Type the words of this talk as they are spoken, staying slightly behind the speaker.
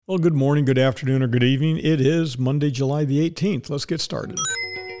Well, good morning, good afternoon, or good evening. It is Monday, July the 18th. Let's get started.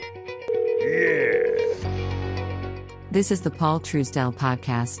 This is the Paul Truesdell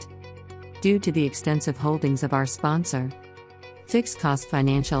Podcast. Due to the extensive holdings of our sponsor, Fixed Cost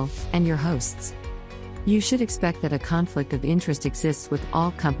Financial, and your hosts, you should expect that a conflict of interest exists with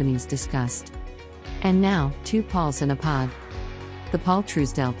all companies discussed. And now, two Pauls in a pod. The Paul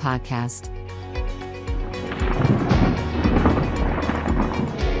Truesdell Podcast.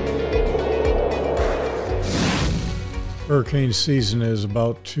 Hurricane season is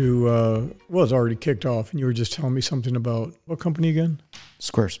about to, it's already kicked off, and you were just telling me something about what company again?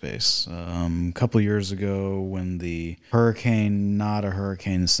 Squarespace. A couple years ago when the not a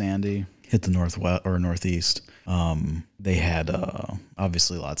Hurricane Sandy, hit the northwest or northeast, they had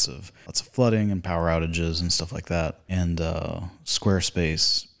obviously lots of flooding and power outages and stuff like that. And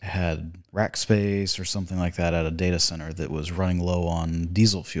Squarespace had rack space or something like that at a data center that was running low on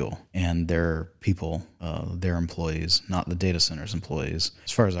diesel fuel, and their people, their employees, not the data center's employees,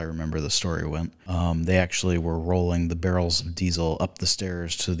 as far as I remember the story went, they actually were rolling the barrels of diesel up the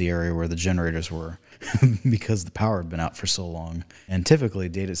stairs to the area where the generators were because the power had been out for so long. And typically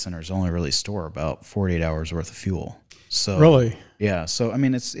data centers only really store about 48 hours worth of fuel. So Really? Yeah. So I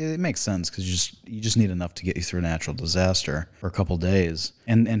mean, it makes sense because you just need enough to get you through a natural disaster for a couple days,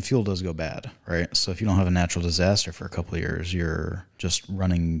 and fuel does go bad, right? So if you don't have a natural disaster for a couple of years, you're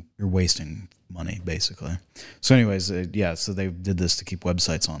wasting money basically. So anyways, so they did this to keep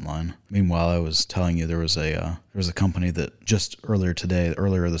websites online. Meanwhile, I was telling you there was a company that just earlier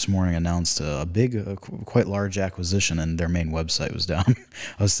this morning announced a big, quite large acquisition, and their main website was down.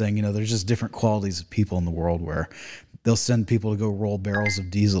 I was saying, there's just different qualities of people in the world where they'll send people to go roll barrels of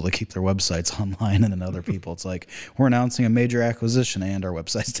diesel to keep their websites online, and then other people, it's like, we're announcing a major acquisition and our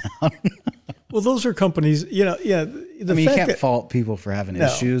website's down. Well, those are companies, you can't fault people for having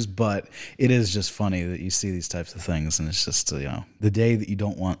issues, but it is just funny that you see these types of things, and it's just, the day that you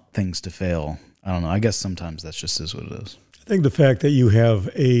don't want things to fail. I don't know. I guess sometimes that's just is what it is. I think the fact that you have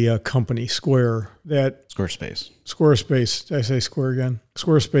a company, Squarespace. Did I say Square again?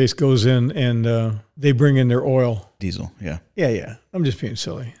 Squarespace goes in and they bring in their oil. Diesel, yeah. Yeah. I'm just being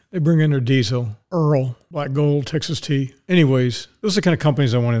silly. They bring in their diesel, Earl, Black Gold, Texas Tea. Anyways, those are the kind of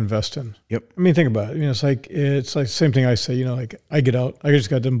companies I want to invest in. Yep. I mean, think about it. It's like the same thing I say. I get out. I just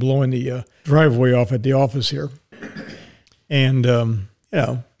got them blowing the driveway off at the office here, and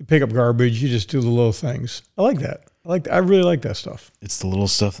you pick up garbage. You just do the little things. I like that. I really like that stuff. It's the little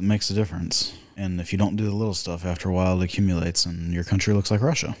stuff that makes a difference. And if you don't do the little stuff, after a while it accumulates and your country looks like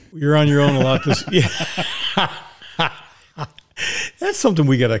Russia. You're on your own a lot. That's something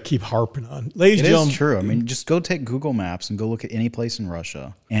we got to keep harping on. Ladies and gentlemen. It is true. I mean, just go take Google Maps and go look at any place in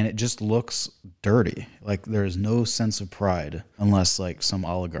Russia, and it just looks dirty. Like there's no sense of pride unless like some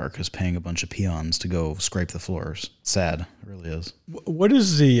oligarch is paying a bunch of peons to go scrape the floors. Sad. It really is. What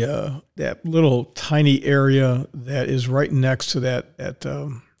is that little tiny area that is right next to that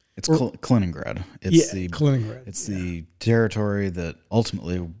It's Kaliningrad. Kaliningrad. It's the territory that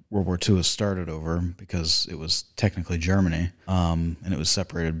ultimately World War II was started over because it was technically Germany, and it was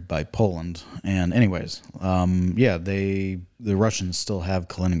separated by Poland. And anyways, the Russians still have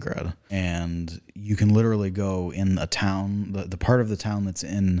Kaliningrad, and you can literally go in a town, the part of the town that's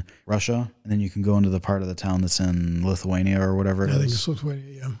in Russia, and then you can go into the part of the town that's in Lithuania or whatever it is. I think it's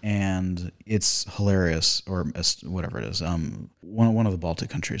Lithuania, yeah. And it's hilarious, or whatever it is, one of the Baltic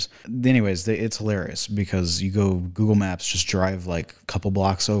countries. Anyways, it's hilarious because you go Google Maps, just drive like a couple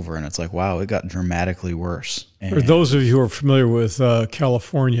blocks over, and it's like, wow, it got dramatically worse. And for those of you who are familiar with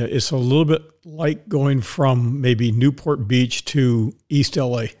California, it's a little bit like going from maybe Newport Beach to East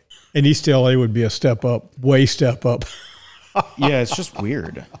LA. And East LA would be a step up. Yeah, it's just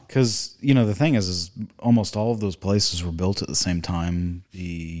weird because, the thing is almost all of those places were built at the same time. The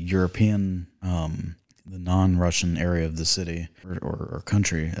European, the non-Russian area of the city or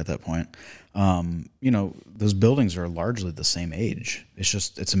country at that point, those buildings are largely the same age.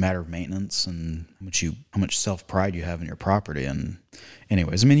 It's a matter of maintenance and how much self-pride you have in your property. And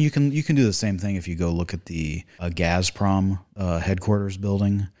anyways, I mean, you can do the same thing if you go look at the Gazprom headquarters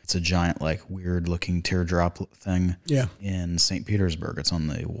building. It's a giant, like, weird-looking teardrop thing. Yeah. In St. Petersburg. It's on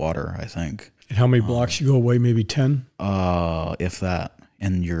the water, I think. And how many blocks you go away? Maybe 10? If that.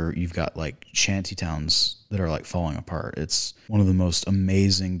 And you've got like shanty towns that are like falling apart. It's one of the most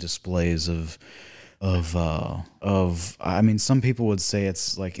amazing displays of I mean, some people would say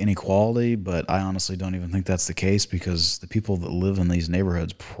it's like inequality, but I honestly don't even think that's the case because the people that live in these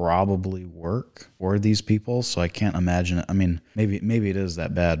neighborhoods probably work for these people. So I can't imagine it. I mean, maybe it is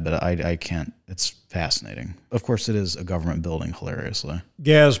that bad, but I can't. It's fascinating. Of course, it is a government building, hilariously.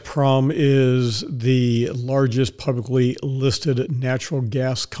 Gazprom is the largest publicly listed natural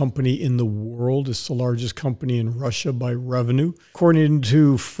gas company in the world. It's the largest company in Russia by revenue. According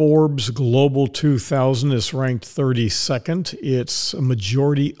to Forbes Global 2000, it's ranked 32nd. It's a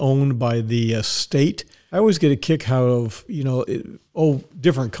majority owned by the state. I always get a kick out of,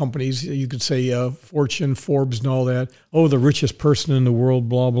 different companies. You could say Fortune, Forbes, and all that. Oh, the richest person in the world,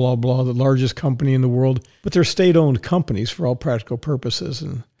 blah, blah, blah, the largest company in the world. But they're state-owned companies for all practical purposes.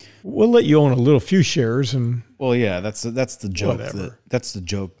 And we'll let you own a few shares. And well, yeah, that's the joke. Whatever. That's the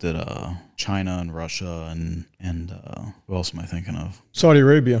joke that China and Russia and who else am I thinking of? Saudi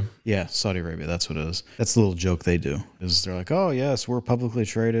Arabia. Yeah, Saudi Arabia. That's what it is. That's the little joke they do. Is they're like, oh yes, we're publicly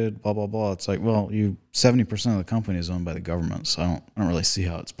traded, blah blah blah. It's like, well, 70% of the company is owned by the government, so I don't really see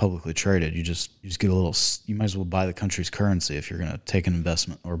how it's publicly traded. You just get a little. You might as well buy the country's currency if you're going to take an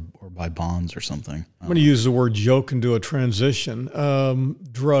investment or buy bonds or something. I'm going to use the word joke and do a transition.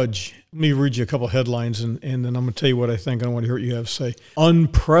 Drudge. Let me read you a couple headlines, and then I'm going to tell you what I think. I want to hear what you have to say.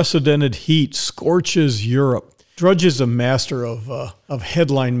 Unprecedented heat scorches Europe. Drudge is a master of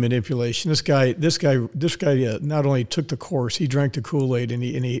headline manipulation. This guy not only took the course, he drank the Kool-Aid and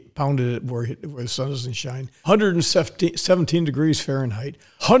he pounded it where the sun doesn't shine. 117 degrees Fahrenheit.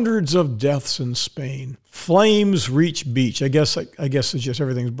 Hundreds of deaths in Spain. Flames reach beach. I guess it's just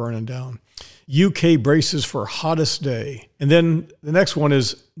everything's burning down. UK braces for hottest day. And then the next one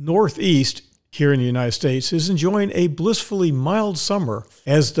is Northeast, here in the United States, is enjoying a blissfully mild summer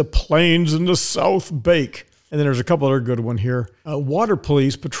as the plains in the South bake. And then there's a couple other good one here. Water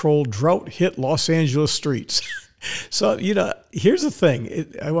police patrol drought-hit Los Angeles streets. So, here's the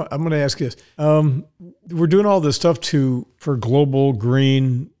thing. I'm going to ask you this. We're doing all this stuff for global,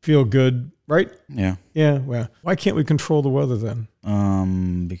 green, feel good, right? Yeah. Yeah, well, why can't we control the weather then?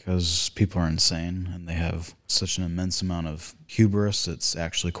 Because people are insane and they have such an immense amount of hubris. It's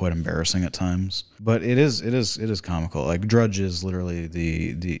actually quite embarrassing at times. But it is comical. Like Drudge is literally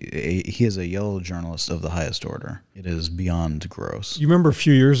he is a yellow journalist of the highest order. It is beyond gross. You remember a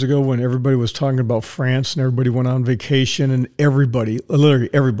few years ago when everybody was talking about France and everybody went on vacation and literally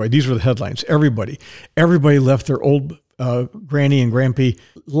everybody, these were the headlines, everybody left their old granny and grampy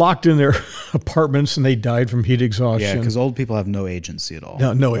locked in their apartments and they died from heat exhaustion. Yeah, because old people have no agency at all.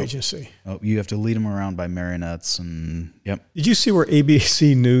 No agency. Oh, you have to lead them around by marionettes and yep. Did you see where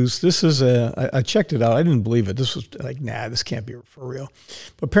ABC News, this is I checked it out. I didn't believe it. This was like, nah, this can't be for real.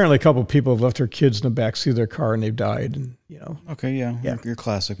 But apparently a couple of people have left their kids in the backseat of their car and they've died. And, Okay, yeah. You're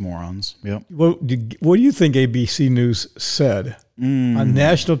classic morons. Yep. What do you think ABC News said on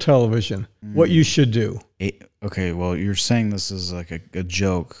national television what you should do? Okay, well, you're saying this is like a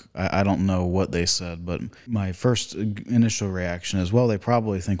joke. I don't know what they said, but my first initial reaction is, well, they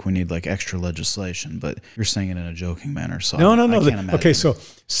probably think we need like extra legislation, but you're saying it in a joking manner. So No. I can't imagine. Okay,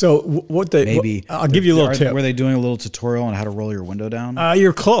 so what they maybe I'll give you a little tip. Were they doing a little tutorial on how to roll your window down?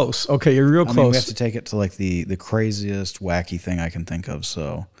 You're close. Okay, you're real close. I mean, we have to take it to like the craziest, wacky thing I can think of.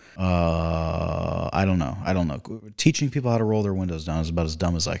 So I don't know. Teaching people how to roll their windows down is about as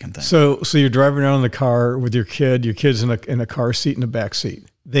dumb as I can think. So you're driving around in the car with your kid. Your kid's in a car seat in the back seat.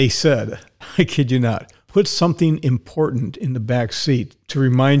 They said, I kid you not, put something important in the back seat to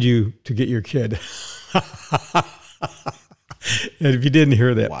remind you to get your kid. And if you didn't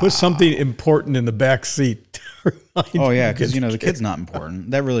hear that, put something important in the back seat. Oh yeah, because the kid's not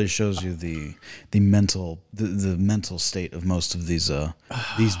important. That really shows you the mental state of most of these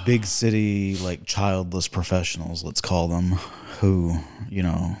big city like childless professionals, let's call them, who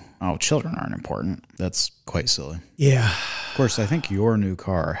children aren't important. That's quite silly. Yeah. Of course, I think your new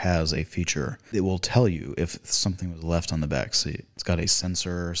car has a feature that will tell you if something was left on the back seat. It's got a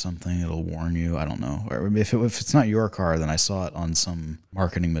sensor or something. It'll warn you. I don't know. Or if it's not your car, then I saw it on some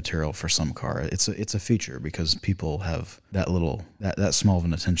marketing material for some car. It's a feature because people have that small of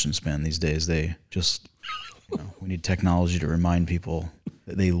an attention span these days. They just we need technology to remind people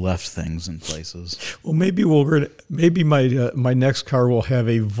that they left things in places. Well, maybe my next car will have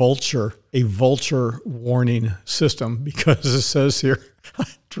a vulture warning system because it says here,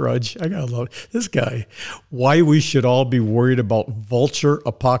 Drudge, I gotta love it. This guy, why we should all be worried about vulture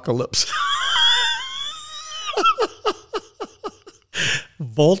apocalypse.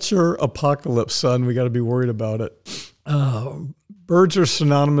 Vulture apocalypse, son. We got to be worried about it. Birds are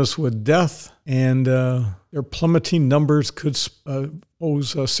synonymous with death, and their plummeting numbers could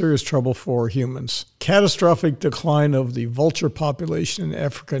pose serious trouble for humans. Catastrophic decline of the vulture population in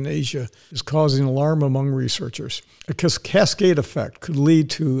Africa and Asia is causing alarm among researchers. A cascade effect could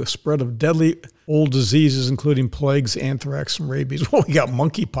lead to a spread of deadly old diseases, including plagues, anthrax, and rabies. Well, we got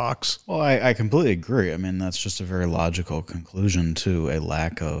monkeypox. Well, I completely agree. I mean, that's just a very logical conclusion to a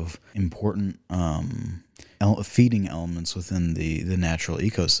lack of important feeding elements within the natural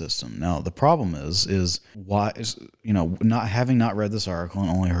ecosystem. Now, the problem is why, not read this article and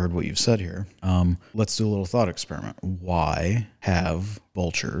only heard what you've said here. Let's do a little thought experiment. Why have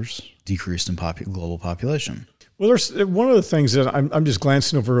vultures decreased in global population? Well, there's one of the things that I'm just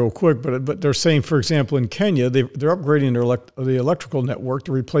glancing over real quick, but they're saying, for example, in Kenya, they're upgrading the electrical network.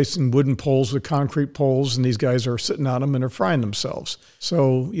 They're replacing wooden poles with concrete poles, and these guys are sitting on them and they're frying themselves.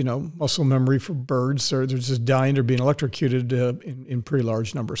 So, muscle memory for birds, they're just dying or being electrocuted in pretty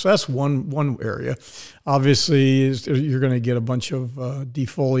large numbers. So that's one area. Obviously, you're going to get a bunch of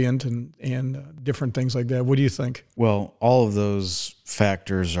defoliant and different things like that. What do you think? Well, all of those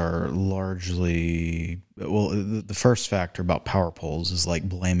factors are largely, the first factor about power poles is like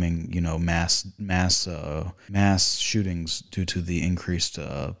blaming, mass shootings due to the increased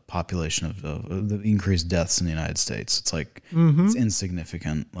population of the increased deaths in the United States. It's like, it's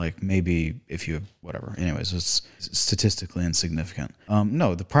insignificant. Like maybe if you have whatever. Anyways, it's statistically insignificant.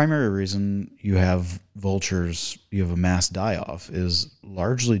 No, the primary reason you have vultures, you have a mass die-off is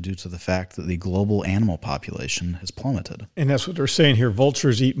largely due to the fact that the global animal population has plummeted. And that's what they're saying here.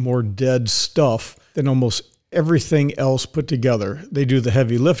 Vultures eat more dead stuff than almost everything else put together. They do the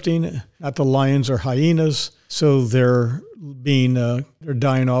heavy lifting, not the lions or hyenas. So they're dying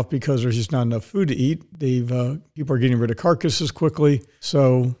off because there's just not enough food to eat. People are getting rid of carcasses quickly.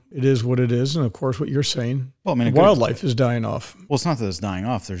 So it is what it is. And of course, what you're saying, wildlife is dying off. Well, it's not that it's dying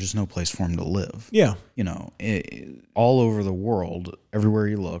off. There's just no place for them to live. Yeah. All over the world, everywhere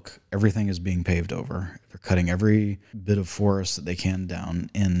you look, everything is being paved over. They're cutting every bit of forest that they can down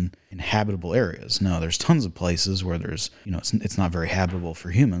in inhabitable areas. Now, there's tons of places where there's, it's not very habitable for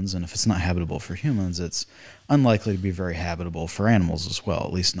humans. And if it's not habitable for humans, it's unlikely to be very habitable for animals as well,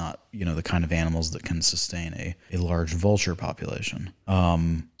 at least not, the kind of animals that can sustain a large vulture population.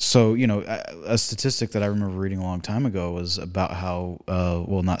 So, a statistic that I remember reading a long time ago was about how,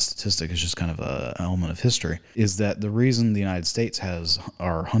 not statistic, it's just kind of an element of history, is that the reason the United States has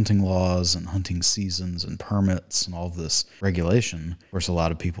our hunting laws and hunting seasons and permits and all of this regulation, of course, a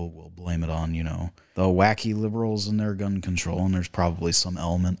lot of people will blame it on, the wacky liberals and their gun control, and there's probably some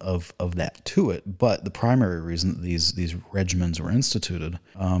element of that to it. But the primary reason that these regimens were instituted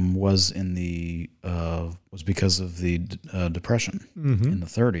was because of the Depression in the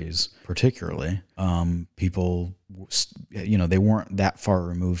 30s, particularly. People, they weren't that far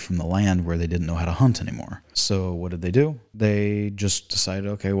removed from the land where they didn't know how to hunt anymore. So what did they do? They just decided,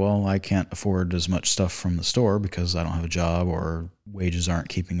 okay, well, I can't afford as much stuff from the store because I don't have a job or wages aren't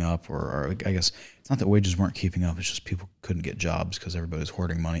keeping up, or I guess it's not that wages weren't keeping up, it's just people couldn't get jobs because everybody's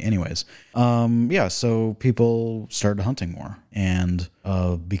hoarding money. Anyways, so people started hunting more. And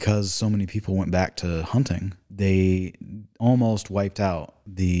because so many people went back to hunting, they almost wiped out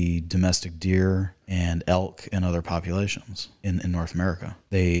the domestic deer and elk and other populations in North America.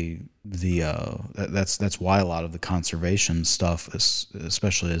 That's why a lot of the conservation stuff is,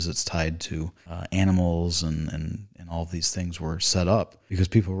 especially as it's tied to animals and all of these things were set up, because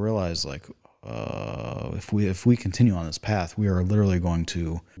people realize if we continue on this path, we are literally going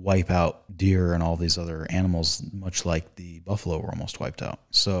to wipe out deer and all these other animals, much like the buffalo were almost wiped out.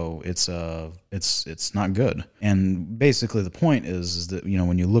 So it's not good. And basically the point is that,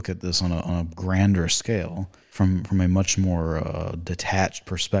 when you look at this on a grander scale, from a much more detached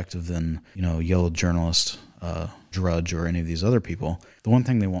perspective than, yellow journalist, Drudge, or any of these other people, the one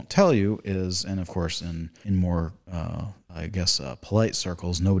thing they won't tell you is, and of course in more polite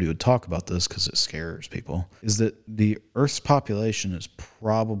circles, nobody would talk about this because it scares people, is that the Earth's population is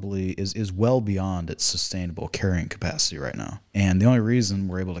probably is well beyond its sustainable carrying capacity right now. And the only reason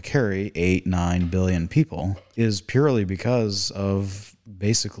we're able to carry 8-9 billion people is purely because of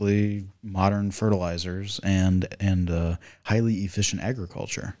basically modern fertilizers and highly efficient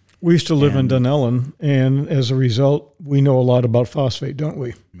agriculture. We used to live in Dunellen, and as a result, we know a lot about phosphate, don't we?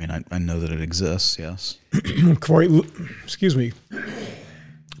 I mean, I know that it exists, yes. Quite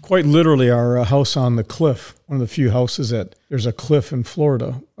quite literally our house on the cliff, one of the few houses that there's a cliff in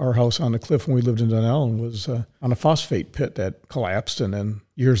Florida. Our house on the cliff when we lived in Dunellen was on a phosphate pit that collapsed, and then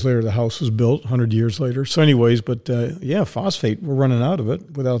years later the house was built, 100 years later. So anyways, but phosphate, we're running out of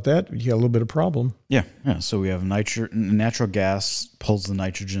it. Without that, you got a little bit of problem. Yeah. So we have natural gas pulls the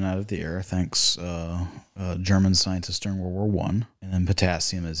nitrogen out of the air, thanks German scientists during World War One, and then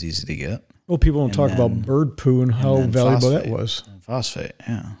potassium is easy to get. Well, people don't talk about bird poo and how valuable that was. Phosphate,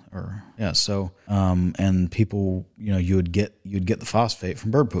 So, and people, you'd get the phosphate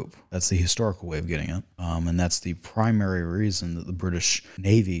from bird poop. That's the historical way of getting it, and that's the primary reason that the British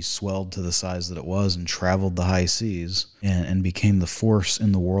Navy swelled to the size that it was and traveled the high seas and became the force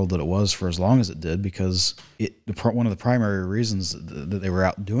in the world that it was for as long as it did. Because one of the primary reasons that they were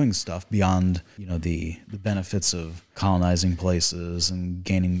out doing stuff beyond the benefits of colonizing places and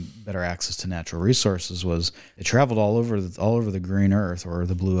gaining better access to natural resources was they traveled all over the green earth, or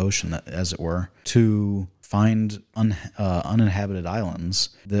the blue ocean, as it were, to find uninhabited islands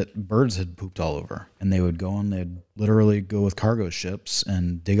that birds had pooped all over. And they would go and they'd literally go with cargo ships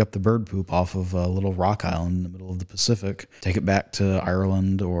and dig up the bird poop off of a little rock island in the middle of the Pacific, take it back to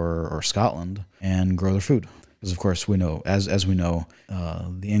Ireland or Scotland, and grow their food. Because, of course, we know, as we know,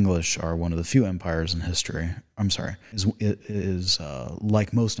 the English are one of the few empires in history. It is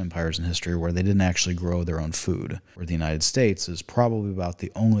like most empires in history where they didn't actually grow their own food. Where the United States is probably about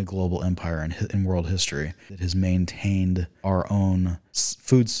the only global empire in world history that has maintained our own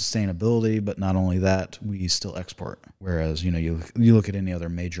food sustainability. But not only that, we still export. Whereas, you look at any other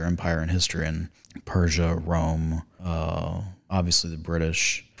major empire in history, in Persia, Rome, obviously the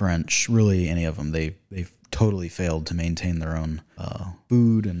British, French, really any of them, they've totally failed to maintain their own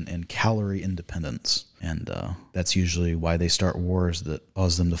food and calorie independence. And that's usually why they start wars that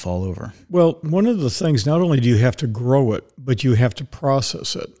cause them to fall over. Well, one of the things, not only do you have to grow it, but you have to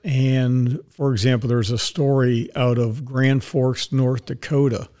process it. And, for example, there's a story out of Grand Forks, North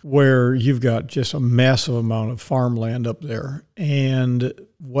Dakota, where you've got just a massive amount of farmland up there. And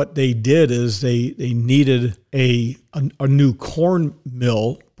what they did is they needed a new corn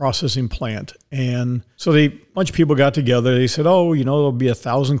mill processing plant. And so a bunch of people got together. They said, there'll be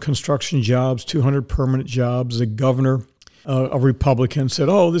 1,000 construction jobs, 200 permanent jobs. The governor, a Republican, said,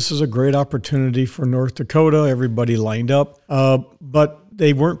 this is a great opportunity for North Dakota. Everybody lined up. But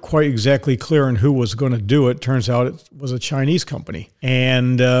they weren't quite exactly clear on who was going to do it. Turns out it was a Chinese company.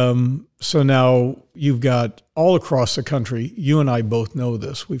 And so now you've got all across the country, you and I both know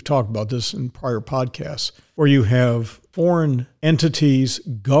this, we've talked about this in prior podcasts, where you have foreign entities,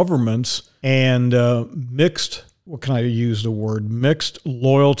 governments, and mixed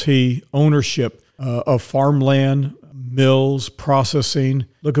loyalty, ownership of farmland, mills, processing.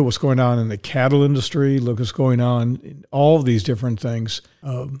 Look at what's going on in the cattle industry. Look what's going on in all of these different things.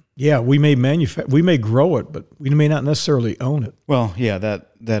 We may grow it, but we may not necessarily own it. Well, yeah,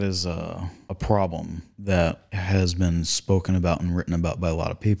 that is a problem that has been spoken about and written about by a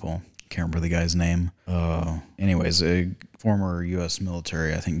lot of people. Can't remember the guy's name. Anyways, a former U.S.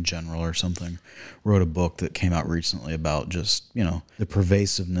 military, I think general or something, wrote a book that came out recently about just, the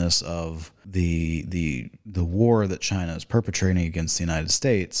pervasiveness of the war that China is perpetrating against the United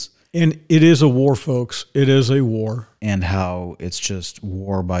States. And it is a war, folks. It is a war. And how it's just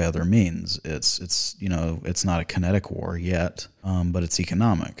war by other means. It's not a kinetic war yet, but it's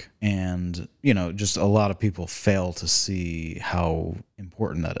economic. And, just a lot of people fail to see how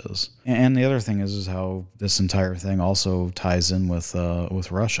important that is. And the other thing is how this entire thing also ties in with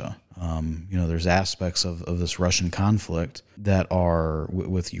Russia. There's aspects of this Russian conflict that are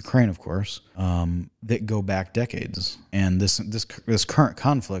with Ukraine, of course, that go back decades. And this current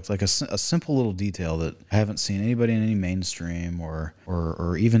conflict, like a simple little detail that I haven't seen anybody in any mainstream or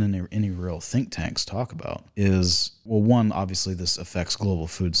even in any real think tanks talk about is, well, one, obviously this affects global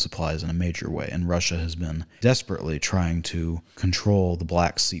food supplies in a major way, and Russia has been desperately trying to control the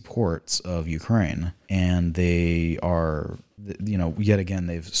Black Sea ports of Ukraine, and they are, yet again,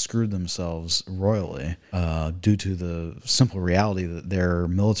 they've screwed themselves royally due to the simple reality that their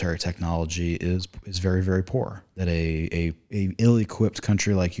military technology is very, very poor. That a ill-equipped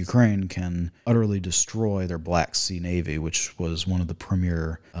country like Ukraine can utterly destroy their Black Sea Navy, which was one of the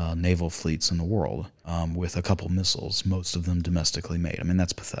premier naval fleets in the world, with a couple missiles, most of them domestically made. I mean,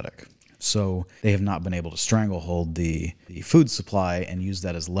 that's pathetic. So they have not been able to stranglehold the food supply and use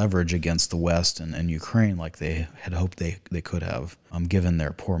that as leverage against the West and Ukraine like they had hoped they could have, given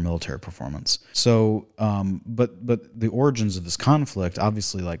their poor military performance. So, but the origins of this conflict,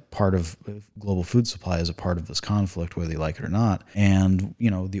 obviously, like part of global food supply is a part of this conflict, whether you like it or not. And,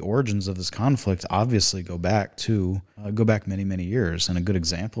 the origins of this conflict obviously go back many, many years. And a good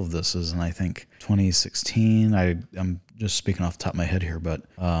example of this is in, I think, 2016, I'm just speaking off the top of my head here, but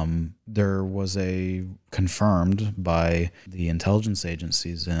there was confirmed by the intelligence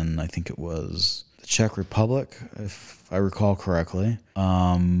agencies in, I think it was the Czech Republic, if I recall correctly,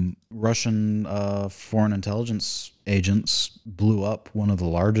 Russian foreign intelligence agents blew up one of the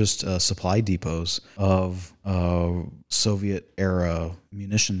largest supply depots of Soviet-era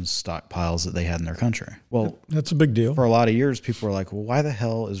munitions stockpiles that they had in their country. Well, that's a big deal. For a lot of years, people were like, well, why the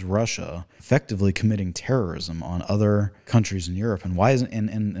hell is Russia effectively committing terrorism on other countries in Europe? And why isn't,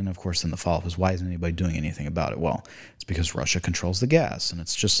 and of course, then the follow-up is, why isn't anybody doing anything about it? Well, it's because Russia controls the gas, and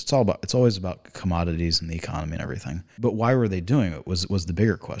it's always about commodities and the economy and everything. But why were they doing it was the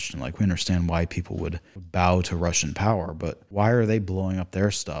bigger question. Like, we understand why people would bow to Russian power, but why are they blowing up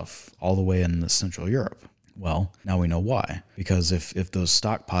their stuff all the way in Central Europe? Well, now we know why. Because if those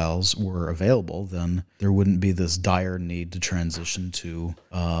stockpiles were available, then there wouldn't be this dire need to transition to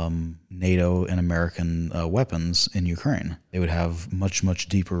NATO and American weapons in Ukraine. They would have much, much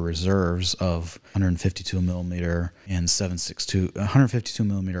deeper reserves of 152 millimeter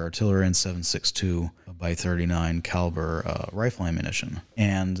artillery and 7.62 by 39 caliber rifle ammunition.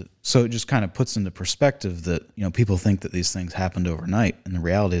 And so it just kind of puts into perspective that, people think that these things happened overnight. And the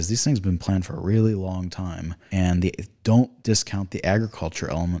reality is these things have been planned for a really long time. And they don't discount the agriculture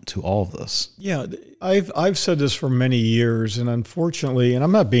element to all of this. Yeah, I've said this for many years, and unfortunately, and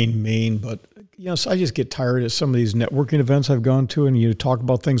I'm not being mean, but so I just get tired at some of these networking events I've gone to, and you talk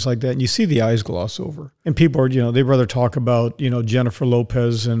about things like that, and you see the eyes gloss over. And people are, they'd rather talk about, Jennifer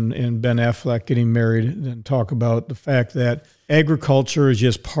Lopez and Ben Affleck getting married than talk about the fact that agriculture is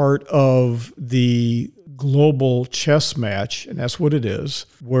just part of the global chess match, and that's what it is,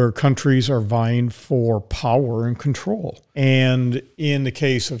 where countries are vying for power and control. And in the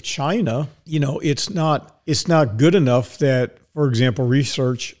case of China, it's not good enough that, for example,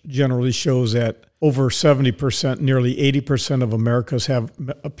 research generally shows that over 70%, nearly 80% of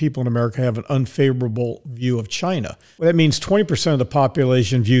people in America have an unfavorable view of China. Well, that means 20% of the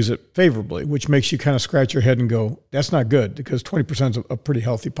population views it favorably, which makes you kind of scratch your head and go, that's not good, because 20% is a pretty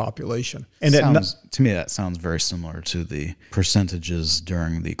healthy population. And to me, that sounds very similar to the percentages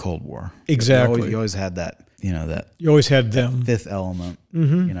during the Cold War. Exactly. You always had that. You always had them. Fifth element,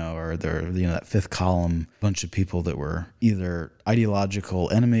 or that fifth column bunch of people that were either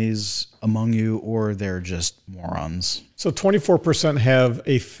ideological enemies among you or they're just morons. So 24% have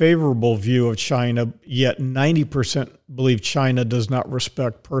a favorable view of China, yet 90% believe China does not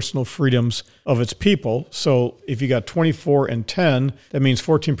respect personal freedoms of its people. So if you got 24 and 10, that means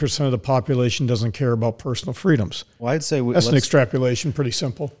 14% of the population doesn't care about personal freedoms. Well, I'd say that's an extrapolation, pretty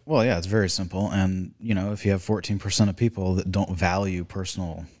simple. Well, yeah, it's very simple. And, if you have 14% of people that don't value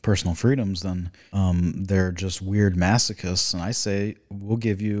personal freedoms, then they're just weird masochists. And I say, we'll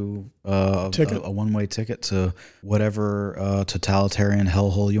give you a one-way ticket to whatever totalitarian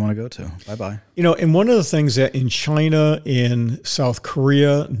hellhole you want to go to. Bye-bye. And one of the things that in China, in South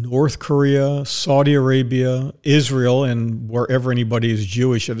Korea, North Korea, Saudi Arabia, Israel, and wherever anybody is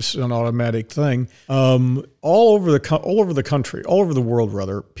Jewish, it's an automatic thing. All over the country, all over the world,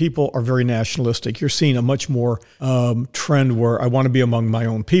 rather, people are very nationalistic. You're seeing a much more trend where I want to be among my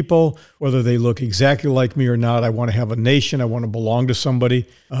own people, whether they look exactly like me or not. I want to have a nation. I want to belong to somebody.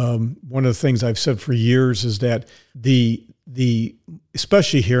 One of the things I've said for years is that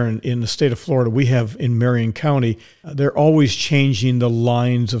especially here in the state of Florida, we have in Marion County, they're always changing the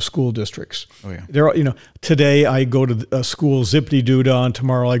lines of school districts. Oh yeah. Today I go to a school zippity-doo-dah, and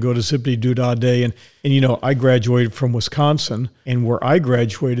tomorrow I go to zippity-doo-dah day. And I graduated from Wisconsin, and where I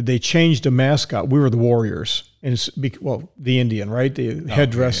graduated, they changed the mascot. We were the Warriors. And the Indian, right? The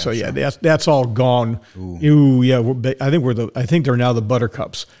headdress. Okay, yeah, so that's all gone. Ooh yeah. I think they're now the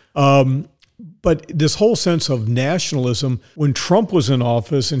Buttercups. But this whole sense of nationalism, when Trump was in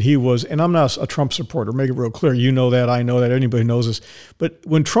office, and I'm not a Trump supporter, make it real clear. You know that, I know that, anybody knows this. But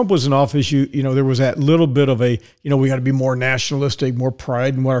when Trump was in office, there was that little bit of we got to be more nationalistic, more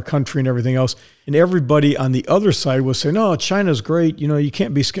pride in our country and everything else. And everybody on the other side was saying, "No, China's great. You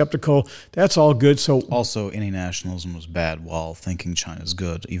can't be skeptical. That's all good." So also, any nationalism was bad while thinking China's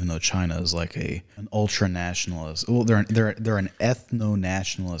good, even though China is like an ultra nationalist. Well, they're an ethno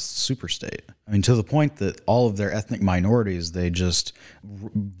nationalist superstate. I mean, to the point that all of their ethnic minorities, they just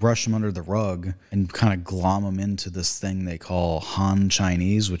brush them under the rug and kind of glom them into this thing they call Han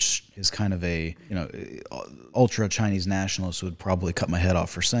Chinese, which is kind of a, ultra Chinese nationalist would probably cut my head off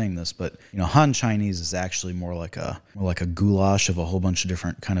for saying this, but Han Chinese is actually more like a goulash of a whole bunch of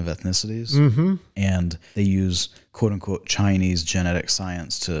different kind of ethnicities, and they use quote unquote Chinese genetic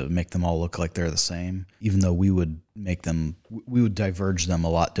science to make them all look like they're the same, even though we would diverge them a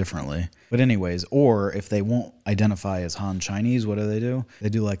lot differently. But anyways, or if they won't identify as Han Chinese, what do? They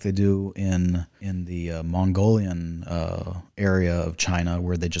do like they do in the Mongolian area of China,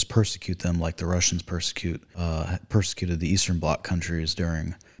 where they just persecute them like the Russians persecuted the Eastern Bloc countries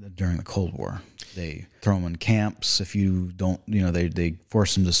during the Cold War. They throw them in camps. If you don't, they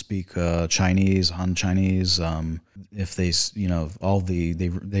force them to speak Chinese, Han Chinese. If they,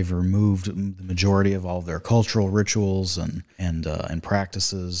 they've removed the majority of all of their cultural rituals and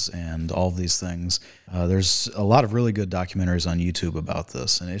practices and all of these things. There's a lot of really good documentaries on YouTube about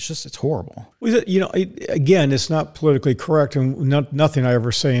this, and it's horrible. Again, it's not politically correct, and nothing I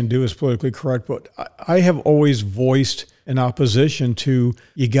ever say and do is politically correct. But I have always voiced an opposition to,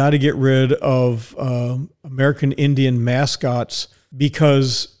 you got to get rid of American Indian mascots,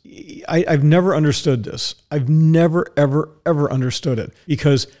 because I've never understood this. I've never, ever, ever understood it,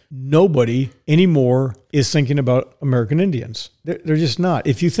 because nobody anymore is thinking about American Indians. They're just not.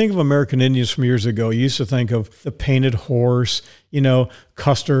 If you think of American Indians from years ago, you used to think of the painted horse,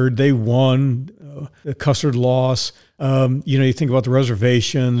 Custer, they won, the Custer loss. You think about the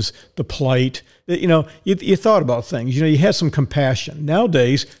reservations, the plight. You thought about things. You had some compassion.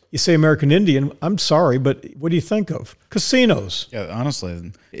 Nowadays, you say American Indian, I'm sorry, but what do you think of? Casinos. Yeah,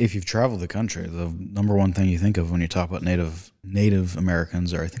 honestly, if you've traveled the country, the number one thing you think of when you talk about Native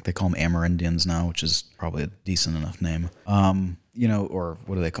Americans, or I think they call them Amerindians now, which is probably a decent enough name. Or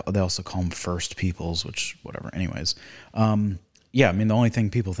what do they call? They also call them First Peoples, which whatever. Anyways. Yeah, I mean, the only thing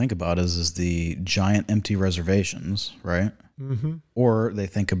people think about is the giant empty reservations, right? Mm-hmm. Or they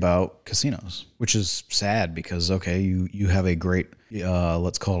think about casinos, which is sad because, okay, you have a great,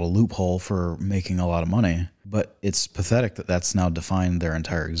 let's call it a loophole for making a lot of money, but it's pathetic that that's now defined their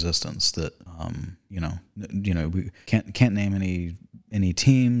entire existence. That we can't name any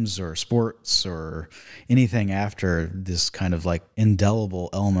teams or sports or anything after this kind of like indelible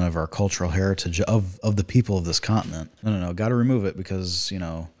element of our cultural heritage of the people of this continent. No, got to remove it because,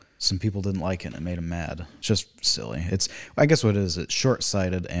 some people didn't like it and it made them mad. It's just silly. I guess what it is, it's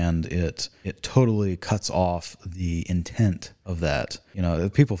short-sighted, and it totally cuts off the intent of that.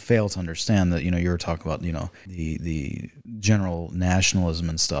 People fail to understand that, you were talking about, the general nationalism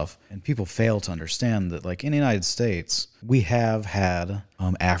and stuff, and people fail to understand that, like, in the United States, we have had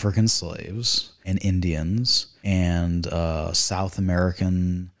African slaves and Indians and South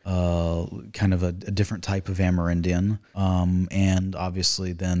American, kind of a different type of Amerindian, and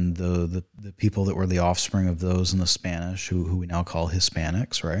obviously then the people that were the offspring of those in the Spanish, who we now call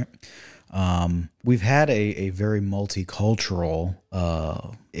Hispanics, right? We've had a very multicultural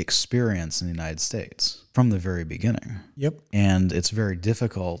experience in the United States from the very beginning. Yep. And it's very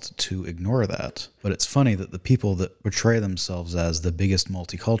difficult to ignore that. But it's funny that the people that portray themselves as the biggest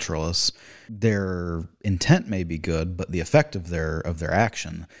multiculturalists, their intent may be good, but the effect of their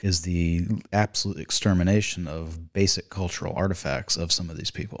action is the absolute extermination of basic cultural artifacts of some of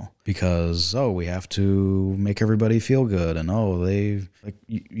these people. Because, we have to make everybody feel good, and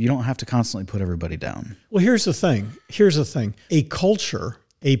you don't have to constantly put everybody down. Well, here's the thing. A culture,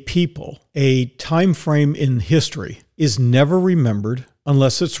 a people, a time frame in history is never remembered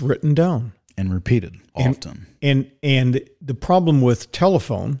unless it's written down. And repeated often. And the problem with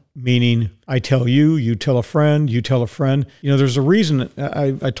telephone, meaning I tell you, you tell a friend, you tell a friend. There's a reason,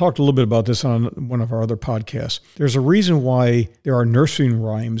 I talked a little bit about this on one of our other podcasts. There's a reason why there are nursery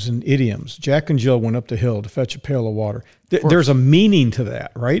rhymes and idioms. Jack and Jill went up the hill to fetch a pail of water. There's a meaning to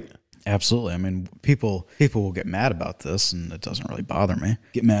that, right? Absolutely. I mean, people will get mad about this, and it doesn't really bother me.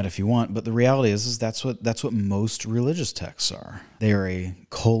 Get mad if you want, but the reality is that's what most religious texts are. They are a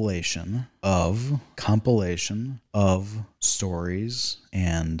compilation of stories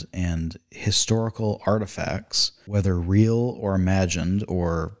and historical artifacts, whether real or imagined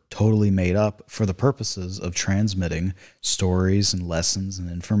or totally made up, for the purposes of transmitting stories and lessons and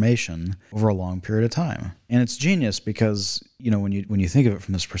information over a long period of time. And it's genius because, when you think of it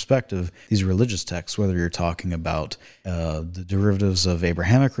from this perspective, these religious texts, whether you're talking about the derivatives of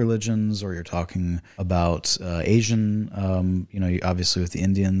Abrahamic religions, or you're talking about Asian, obviously with the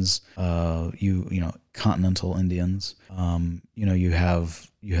Indians, continental Indians. You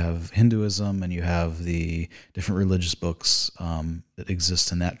have Hinduism, and you have the different religious books that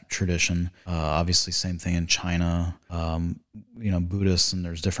exist in that tradition. Obviously, same thing in China. Buddhists, and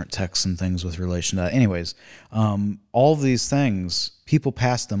there's different texts and things with relation to that. Anyways, all of these things, people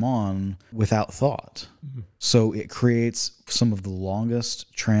pass them on without thought. Mm-hmm. So it creates some of the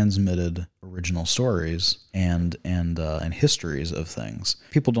longest transmitted original stories and histories of things.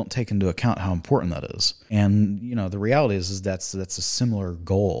 People don't take into account how important that is. And the reality is that's a similar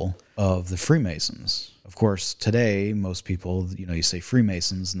goal of the Freemasons. Of course, today, most people, you say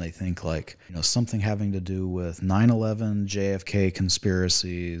Freemasons and they think like, something having to do with 9/11, JFK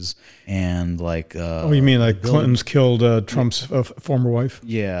conspiracies, and like... you mean like Clinton's killed Trump's former wife?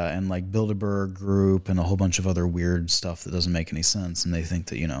 Yeah, and like Bilderberg Group and a whole bunch of other weird stuff that doesn't make any sense. And they think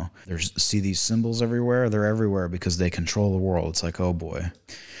that, see these symbols everywhere? They're everywhere because they control the world. It's like, oh boy.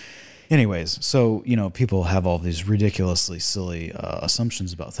 Anyways, so, people have all these ridiculously silly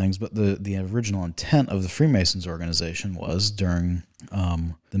assumptions about things, but the original intent of the Freemasons organization was during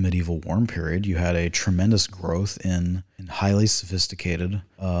the medieval warm period, you had a tremendous growth in highly sophisticated,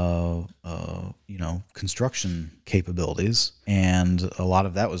 construction capabilities. And a lot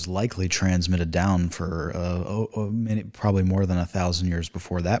of that was likely transmitted down for probably more than 1,000 years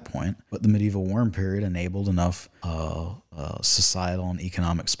before that point. But the medieval warm period enabled enough societal and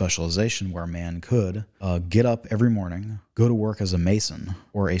economic specialization where a man could get up every morning, go to work as a mason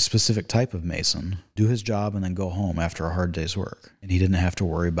or a specific type of mason, do his job, and then go home after a hard day's work. And he didn't have to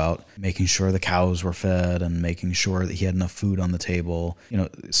worry about making sure the cows were fed and making sure that he had enough food on the table.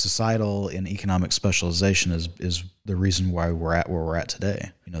 Societal and economic specialization is the reason why we're at where we're at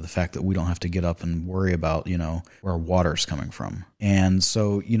today. The fact that we don't have to get up and worry about, where water's coming from. And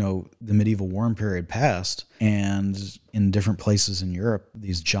so, the medieval warm period passed, and in different places in Europe,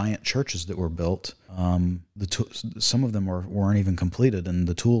 these giant churches that were built, some of them weren't even completed, and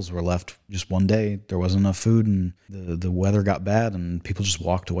the tools were left just one day. There wasn't enough food, and the weather got bad, and people just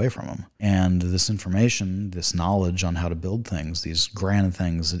walked away from them. And this information, this knowledge on how to build things, these grand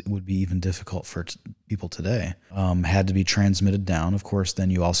things that would be even difficult for people today, had to be transmitted down. Of course, then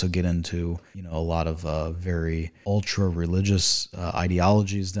you also get into, a lot of very ultra-religious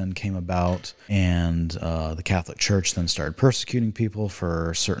ideologies then came about, and the Catholic Church then started persecuting people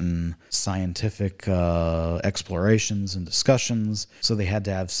for certain scientific explorations and discussions. So they had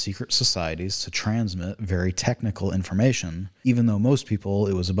to have secret societies to transmit very technical information, even though most people,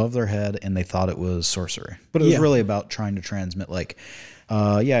 it was above their head and they thought it was sorcery. But it was really about trying to transmit like,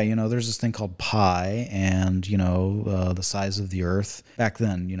 there's this thing called pi, and, the size of the earth. Back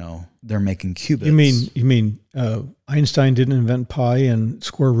then, they're making cubits. You mean Einstein didn't invent pi and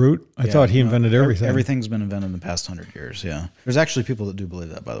square root? I thought he invented everything. Everything's been invented in the past 100 years, yeah. There's actually people that do believe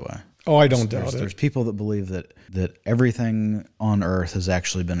that, by the way. Oh, I don't doubt it. There's people that believe that everything on Earth has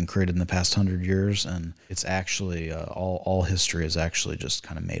actually been created in the past 100 years, and it's actually all history is actually just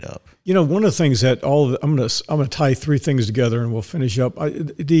kind of made up. One of the things that I'm going to tie three things together, and we'll finish up.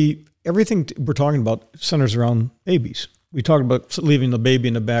 Everything we're talking about centers around babies. We talk about leaving the baby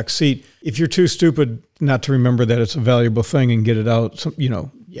in the back seat. If you're too stupid not to remember that it's a valuable thing and get it out,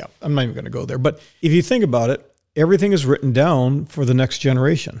 I'm not even going to go there. But if you think about it, everything is written down for the next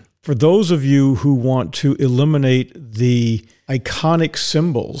generation. For those of you who want to eliminate the iconic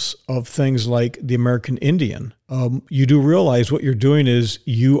symbols of things like the American Indian, you do realize what you're doing is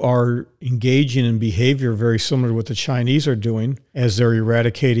you are engaging in behavior very similar to what the Chinese are doing as they're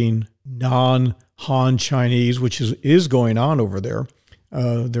eradicating non-Han Chinese, which is going on over there.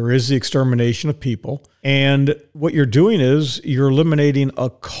 There is the extermination of people. And what you're doing is you're eliminating a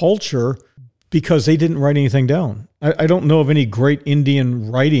culture because they didn't write anything down. I don't know of any great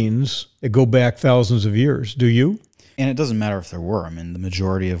Indian writings that go back thousands of years. Do you? And it doesn't matter if there were. I mean, the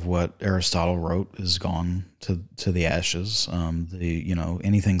majority of what Aristotle wrote is gone to the ashes.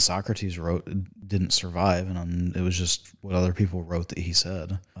 Anything Socrates wrote didn't survive, and it was just what other people wrote that he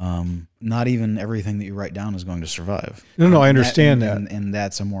said. Not even everything that you write down is going to survive. No, I understand that. And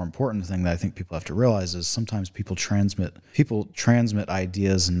that's a more important thing that I think people have to realize is sometimes people transmit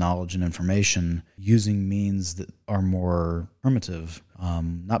ideas and knowledge and information using means that are more primitive,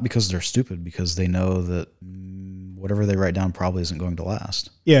 not because they're stupid, because they know that whatever they write down probably isn't going to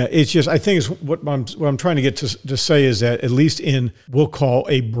last. Yeah, it's just, I think it's what I'm trying to get to say is that at least in, we'll call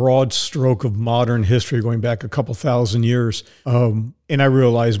a broad stroke of modern history going back a couple thousand years, And I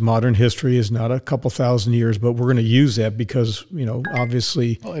realize modern history is not a couple thousand years, but we're going to use that because,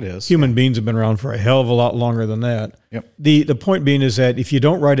 obviously it is. Human beings have been around for a hell of a lot longer than that. Yep. The point being is that if you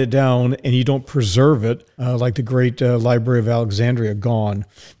don't write it down and you don't preserve it, like the great Library of Alexandria, gone.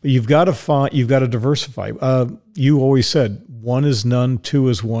 But you've got to diversify. You always said 1 is none, 2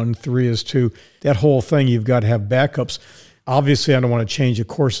 is 1, 3 is 2. That whole thing, you've got to have backups. Obviously, I don't want to change the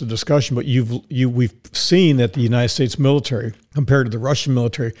course of discussion, but we've seen that the United States military, compared to the Russian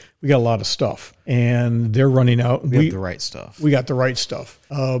military, we got a lot of stuff, and they're running out. We have the right stuff. We got the right stuff.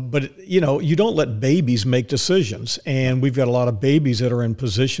 But, you don't let babies make decisions, and we've got a lot of babies that are in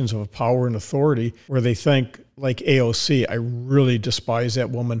positions of power and authority where they think, like AOC, I really despise that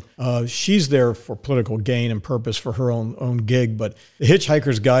woman. She's there for political gain and purpose for her own gig. But the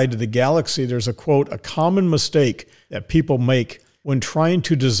Hitchhiker's Guide to the Galaxy, there's a quote, a common mistake that people make when trying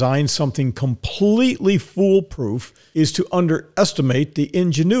to design something completely foolproof is to underestimate the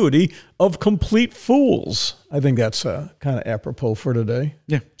ingenuity of complete fools. I think that's kind of apropos for today.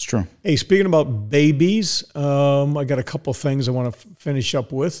 Yeah, it's true. Hey, speaking about babies, I got a couple things I want to finish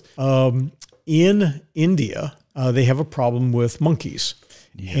up with. In India, they have a problem with monkeys.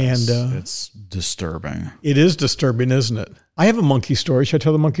 Yes, and it's disturbing. It is disturbing, isn't it? I have a monkey story. Should I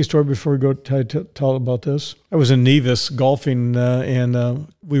tell the monkey story before we go tell about this? I was in Nevis golfing, and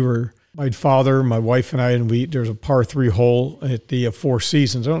we were, my father, my wife, and I, and there's a par 3 hole at the Four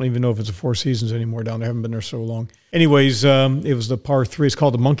Seasons. I don't even know if it's a Four Seasons anymore down there. I haven't been there so long. Anyways, it was the par 3. It's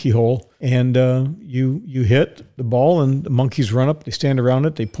called the monkey hole. And you hit the ball, and the monkeys run up. They stand around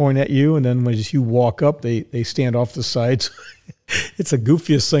it. They point at you. And then when you walk up, they stand off the sides. It's the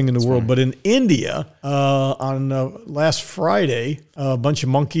goofiest thing in the world. Funny. But in India, on last Friday, a bunch of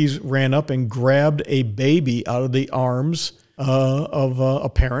monkeys ran up and grabbed a baby out of the arms of a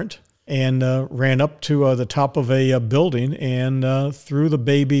parent and ran up to the top of a building and threw the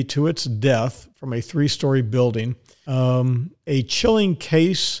baby to its death from a 3-story building. A chilling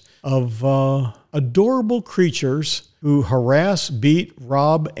case of adorable creatures who harass, beat,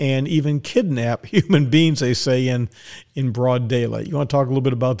 rob, and even kidnap human beings, they say, in broad daylight. You want to talk a little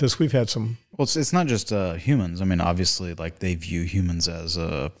bit about this? We've had some... Well, it's not just humans. I mean, obviously, like, they view humans as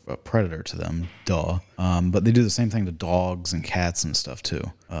a predator to them, duh. But they do the same thing to dogs and cats and stuff, too.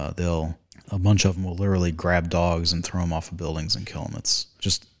 A bunch of them will literally grab dogs and throw them off of buildings and kill them. It's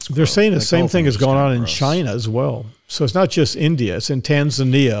just... They're saying the same thing is going on in China as well. So it's not just India. It's in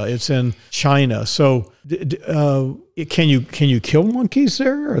Tanzania. It's in China. So can you kill monkeys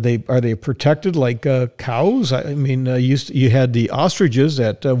there? Are they protected like cows? I mean, you had the ostriches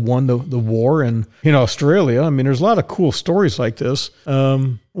that won the war in Australia. I mean, there's a lot of cool stories like this.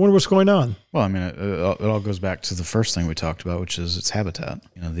 I wonder what's going on. Well, I mean, it all goes back to the first thing we talked about, which is its habitat.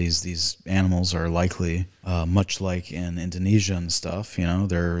 These animals are likely, much like in Indonesia and stuff.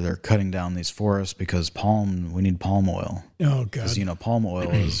 They're cutting down these forests because we need palm oil. Oh God! Because palm oil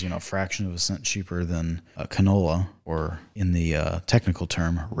is a fraction of a cent cheaper than canola, or in the technical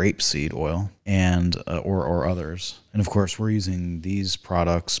term, rapeseed oil, and or others. And of course, we're using these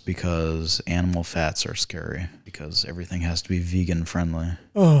products because animal fats are scary, because everything has to be vegan friendly.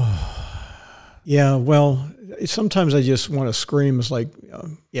 Oh, yeah. Well, sometimes I just want to scream. It's like,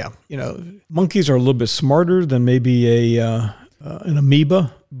 monkeys are a little bit smarter than maybe an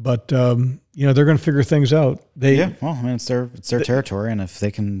amoeba, but they're going to figure things out. Well, I mean, it's their territory, and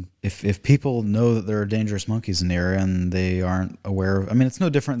if people know that there are dangerous monkeys in the area and they aren't aware of, I mean, it's no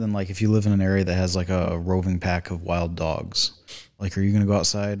different than like if you live in an area that has like a roving pack of wild dogs. Like, are you going to go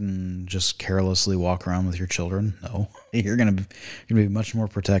outside and just carelessly walk around with your children? No, you're going to be much more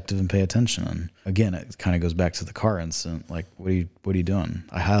protective and pay attention. And again, it kind of goes back to the car incident. Like, what are you doing?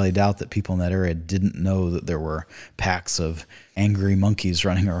 I highly doubt that people in that area didn't know that there were packs of angry monkeys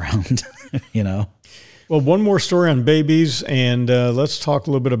running around. Well, one more story on babies, and let's talk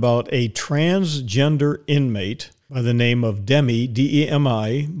a little bit about a transgender inmate by the name of Demi,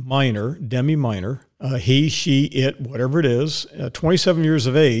 D-E-M-I, Minor, Demi Minor. He, she, it, whatever it is, 27 years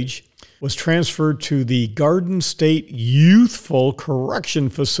of age, was transferred to the Garden State Youthful Correction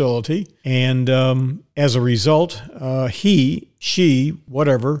Facility. And as a result, he, she,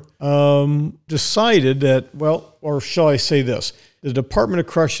 whatever, decided that, or shall I say this, the Department of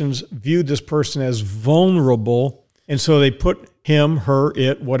Corrections viewed this person as vulnerable, and so they put him, her,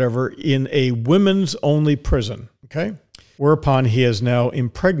 it, whatever, in a women's-only prison, okay? Whereupon he has now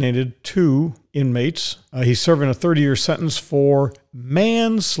impregnated 2 inmates. He's serving a 30-year sentence for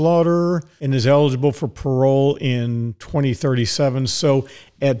manslaughter and is eligible for parole in 2037. So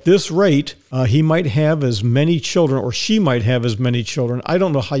at this rate, he might have as many children, or she might have as many children. I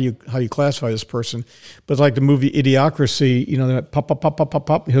don't know how you classify this person, but like the movie Idiocracy, that pop, pop, pop, pop, pop,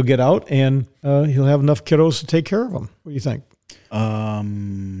 pop, he'll get out and he'll have enough kiddos to take care of them. What do you think?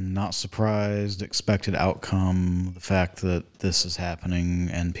 Not surprised. Expected outcome. The fact that this is happening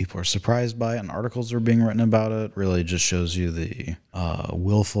and people are surprised by it and articles are being written about it really just shows you the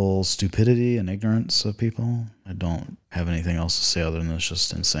willful stupidity and ignorance of people. I don't have anything else to say other than it's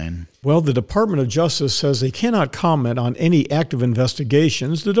just insane. Well, the Department of Justice says they cannot comment on any active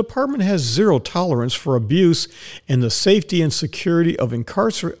investigations. The department has zero tolerance for abuse, and the safety and security of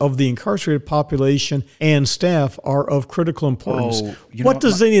the incarcerated population and staff are of critical importance. What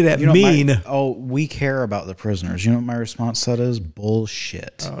does any of that mean? We care about the prisoners. You know what my response to that is?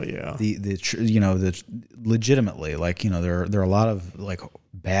 Bullshit. Oh yeah. The legitimately, there are a lot of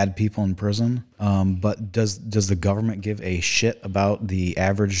bad people in prison. But does the government give a shit about the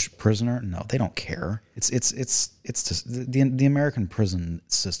average prisoner? No, they don't care. It's just the American prison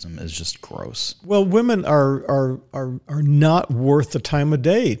system is just gross. Well, women are not worth the time of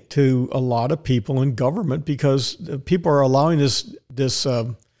day to a lot of people in government because people are allowing this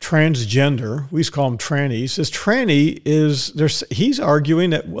transgender, we used to call them trannies. This tranny he's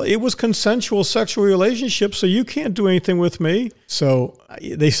arguing that, well, it was consensual sexual relationship, so you can't do anything with me. So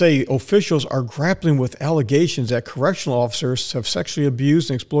they say officials are grappling with allegations that correctional officers have sexually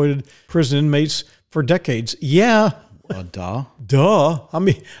abused and exploited prison inmates for decades. Yeah. Duh. How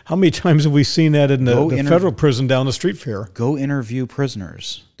many times have we seen that in the federal prison down the street here? Go interview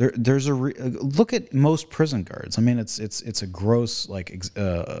prisoners. There's look at most prison guards. I mean, it's a gross it's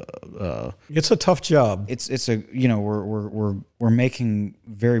a tough job. We're making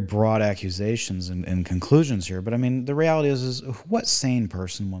very broad accusations and conclusions here, but I mean the reality is what sane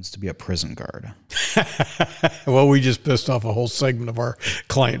person wants to be a prison guard? Well, we just pissed off a whole segment of our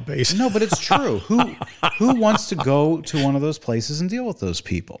client base. No, but it's true. Who wants to go to one of those places and deal with those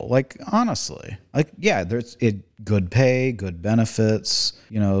people? Honestly, there's good pay, good benefits.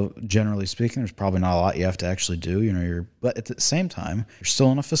 Generally speaking, there's probably not a lot you have to actually do. But at the same time, you're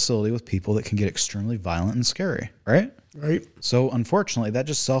still in a facility with people that can get extremely violent and scary, right? Right. So unfortunately, that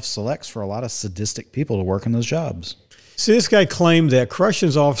just self-selects for a lot of sadistic people to work in those jobs. See, this guy claimed that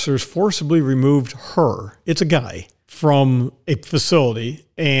corrections officers forcibly removed her. It's a guy. From a facility,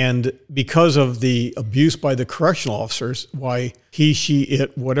 and because of the abuse by the correctional officers, why he, she,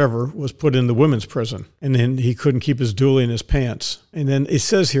 it, whatever, was put in the women's prison. And then he couldn't keep his dually in his pants. And then it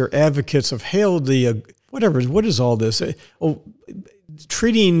says here, advocates have hailed the, what is all this?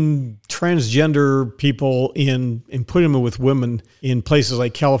 Treating transgender people and putting them with women in places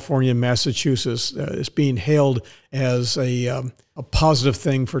like California and Massachusetts is being hailed as a positive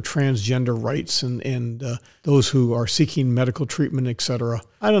thing for transgender rights and those who are seeking medical treatment, etc.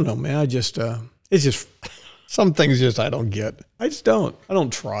 I don't know, man. It's just some things I don't get. I just don't. I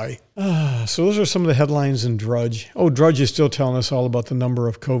don't try. So those are some of the headlines in Drudge. Oh, Drudge is still telling us all about the number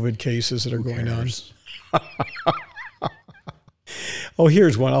of COVID cases that are going on. Oh,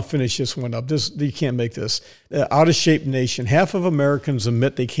 here's one. I'll finish this one up. You can't make this. Out of shape nation. Half of Americans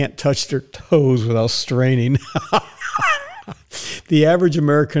admit they can't touch their toes without straining. The average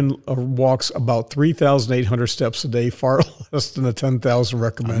American walks about 3,800 steps a day, far less than the 10,000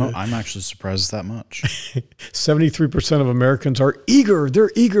 recommended. I'm actually surprised that much. 73% of Americans are eager.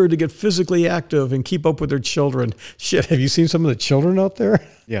 They're eager to get physically active and keep up with their children. Shit, have you seen some of the children out there?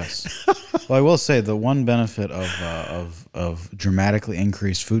 Yes. Well, I will say the one benefit of dramatically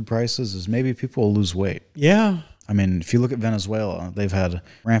increased food prices is maybe people will lose weight. Yeah. I mean, if you look at Venezuela, they've had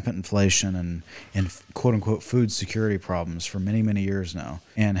rampant inflation and quote-unquote food security problems for many, many years now.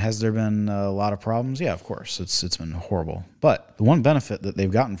 And has there been a lot of problems? Yeah, of course. It's been horrible. But the one benefit that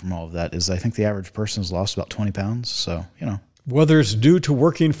they've gotten from all of that is I think the average person has lost about 20 pounds. So, Whether it's due to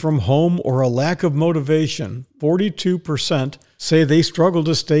working from home or a lack of motivation, 42% say they struggle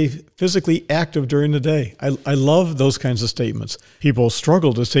to stay physically active during the day. I love those kinds of statements. People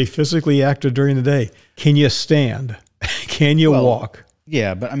struggle to stay physically active during the day. Can you stand? Can you walk?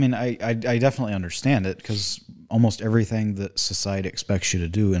 Yeah, but I mean, I definitely understand it because almost everything that society expects you to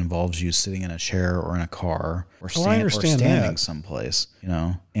do involves you sitting in a chair or in a car or standing someplace,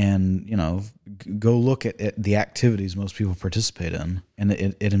 and go look at the activities most people participate in, and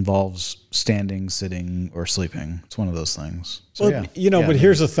it involves standing, sitting, or sleeping. It's one of those things. So, but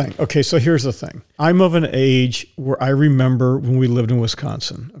here's the thing. Okay, so here's the thing. I'm of an age where I remember when we lived in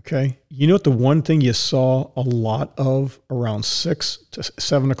Wisconsin, okay? You know what the one thing you saw a lot of around 6 to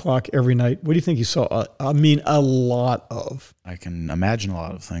 7 o'clock every night? What do you think you saw? A lot of. I can imagine a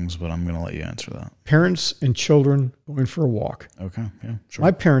lot of things, but I'm going to let you answer that. Parents and children going for a walk. Okay, yeah, sure.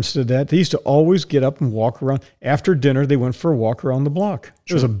 My parents did that. They used to always get up and walk around. After dinner, they went for a walk around the block.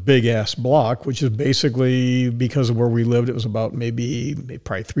 It was a big-ass block, which is basically, because of where we lived, it was about maybe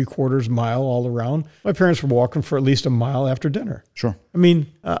probably 3/4 mile all around. My parents were walking for at least a mile after dinner. Sure. I mean,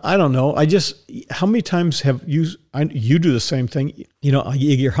 I don't know. How many times have you do the same thing?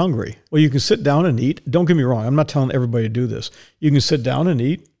 You're hungry. Well, you can sit down and eat. Don't get me wrong. I'm not telling everybody to do this. You can sit down and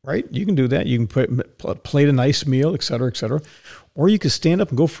eat, right? You can do that. You can plate a nice meal, et cetera, et cetera. Or you could stand up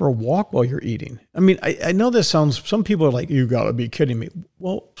and go for a walk while you're eating. I mean, I know this sounds, some people are like, you got to be kidding me.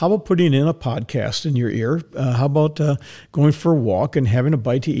 Well, how about putting in a podcast in your ear? How about going for a walk and having a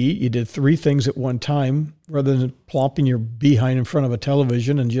bite to eat? You did 3 things at one time rather than plopping your behind in front of a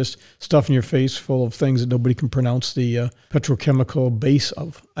television and just stuffing your face full of things that nobody can pronounce the petrochemical base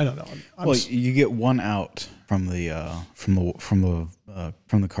of. I don't know. You get one out from the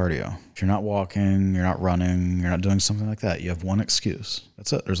cardio. If you're not walking, you're not running, you're not doing something like that, you have one excuse.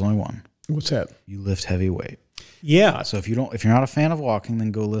 That's it. There's only one. What's that? You lift heavy weight. Yeah. So if you're not a fan of walking,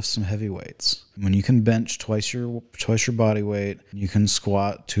 then go lift some heavy weights. When you can bench twice your body weight, you can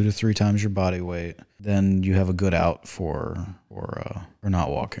squat 2 to 3 times your body weight, then you have a good out for not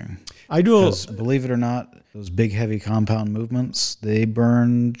walking. Because believe it or not, those big heavy compound movements, they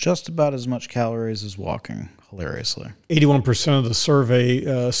burn just about as much calories as walking. Hilariously. 81% of the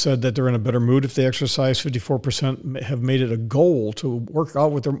survey said that they're in a better mood if they exercise. 54% have made it a goal to work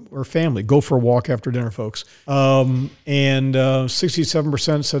out with their family. Go for a walk after dinner, folks. And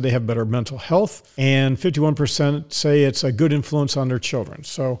 67% said they have better mental health. And 51% say it's a good influence on their children.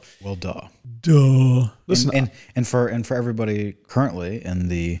 So, well, duh. Listen, and for everybody currently in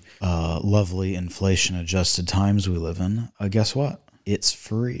the lovely inflation-adjusted times we live in, guess what? It's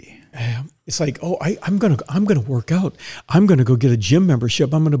free. It's like, I'm gonna work out. I'm gonna go get a gym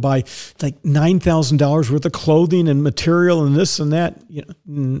membership. I'm gonna buy like $9,000 worth of clothing and material and this and that.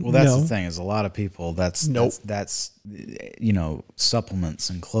 Well, that's the thing is a lot of people. That's supplements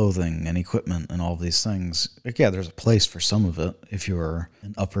and clothing and equipment and all these things. Like, yeah, there's a place for some of it if you're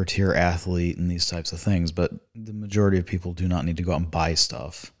an upper tier athlete and these types of things. But the majority of people do not need to go out and buy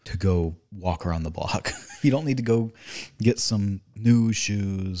stuff to go walk around the block. You don't need to go get some new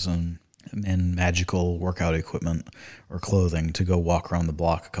shoes and magical workout equipment or clothing to go walk around the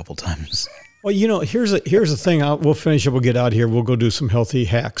block a couple times. Well, here's the thing. We'll finish up. We'll get out of here. We'll go do some healthy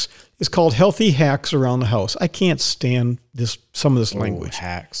hacks. It's called Healthy Hacks Around the House. I can't stand some of this language.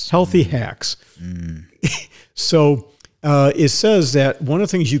 Hacks. Healthy hacks. So it says that one of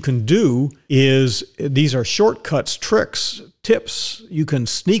the things you can do is these are shortcuts, tricks, tips. You can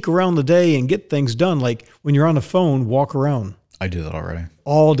sneak around the day and get things done. Like when you're on the phone, walk around. I do that already.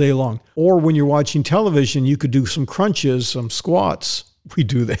 All day long. Or when you're watching television, you could do some crunches, some squats. We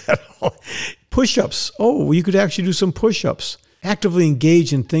do that. Push-ups. Oh, you could actually do some push-ups. Actively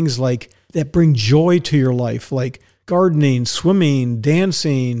engage in things like that bring joy to your life, like gardening, swimming,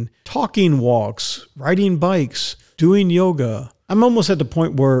 dancing, talking walks, riding bikes, doing yoga. I'm almost at the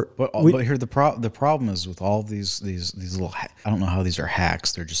point where... But here, the problem is with all of these little... I don't know how these are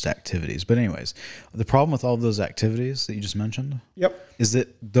hacks. They're just activities. But anyways, the problem with all of those activities that you just mentioned... Yep. ...is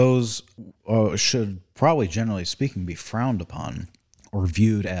that those should probably, generally speaking, be frowned upon or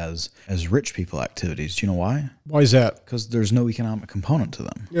viewed as rich people activities. Do you know why? Why is that? Because there's no economic component to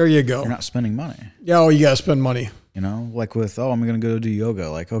them. There you go. You're not spending money. Yeah, you got to spend money. Like with, I'm going to go do yoga.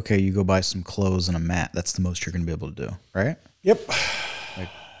 Like, okay, you go buy some clothes and a mat. That's the most you're going to be able to do, right? Yep. Like,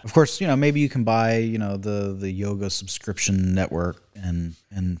 of course, maybe you can buy, the yoga subscription network and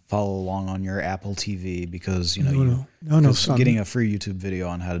follow along on your Apple TV because, son. Getting a free YouTube video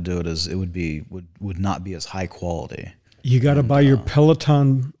on how to do it would not be as high quality. You got to buy your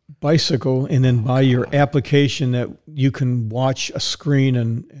Peloton bicycle and then buy your application that you can watch a screen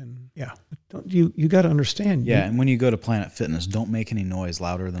and yeah. You got to understand. Yeah, and when you go to Planet Fitness, don't make any noise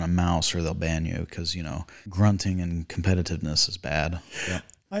louder than a mouse or they'll ban you because, grunting and competitiveness is bad. Yeah.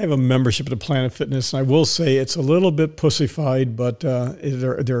 I have a membership to Planet Fitness, and I will say it's a little bit pussified, but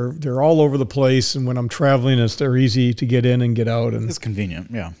they're all over the place. And when I'm traveling, they're easy to get in and get out. And it's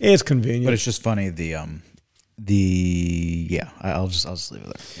convenient. Yeah, it's convenient. But it's just funny I'll just leave it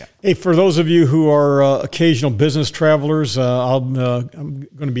there. Yeah. Hey, for those of you who are occasional business travelers, I'm going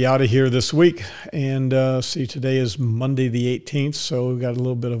to be out of here this week. And see, today is Monday the 18th, so we've got a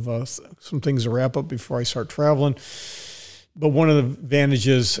little bit of some things to wrap up before I start traveling. But one of the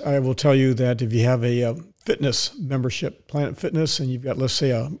advantages, I will tell you that if you have a fitness membership, Planet Fitness, and you've got, let's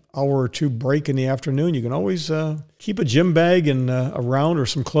say, an hour or two break in the afternoon, you can always keep a gym bag and a round or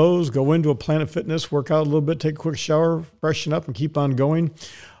some clothes, go into a Planet Fitness, work out a little bit, take a quick shower, freshen up, and keep on going.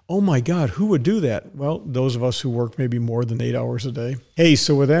 Oh my God, who would do that? Well, those of us who work maybe more than 8 hours a day. Hey,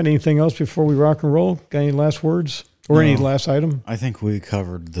 so with that, anything else before we rock and roll? Got any last words or any last item? I think we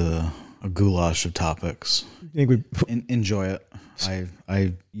covered a goulash of topics. I think we enjoy it.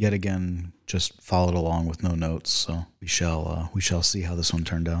 I yet again just followed along with no notes, so we shall see how this one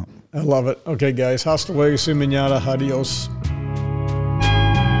turned out. I love it. Okay, guys, hasta luego, su mañana, adios.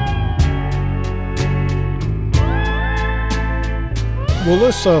 Well,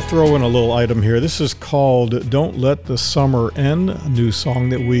 let's throw in a little item here. This is called Don't Let the Summer End, a new song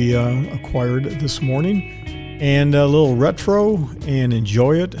that we acquired this morning. And a little retro, and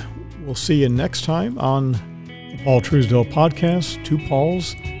enjoy it. We'll see you next time on the Paul Truesdale Podcast, Two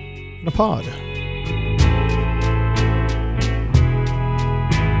Pauls in a Pod.